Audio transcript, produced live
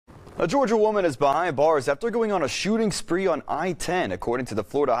A Georgia woman is behind bars after going on a shooting spree on I-10. According to the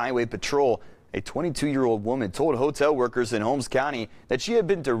Florida Highway Patrol, a 22-year-old woman told hotel workers in Holmes County that she had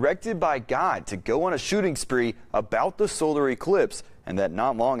been directed by God to go on a shooting spree about the solar eclipse, and that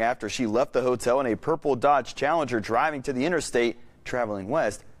not long after she left the hotel in a purple Dodge Challenger driving to the interstate, traveling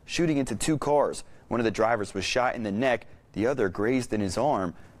west, shooting into two cars. One of the drivers was shot in the neck, the other grazed in his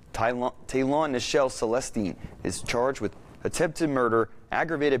arm. Taylon Nichelle Celestine is charged with attempted murder,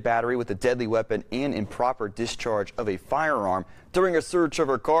 aggravated battery with a deadly weapon, and improper discharge of a firearm. During a search of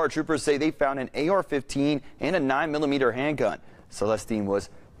her car, troopers say they found an AR-15 and a 9mm handgun. Celestine was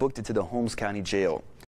booked into the Holmes County Jail.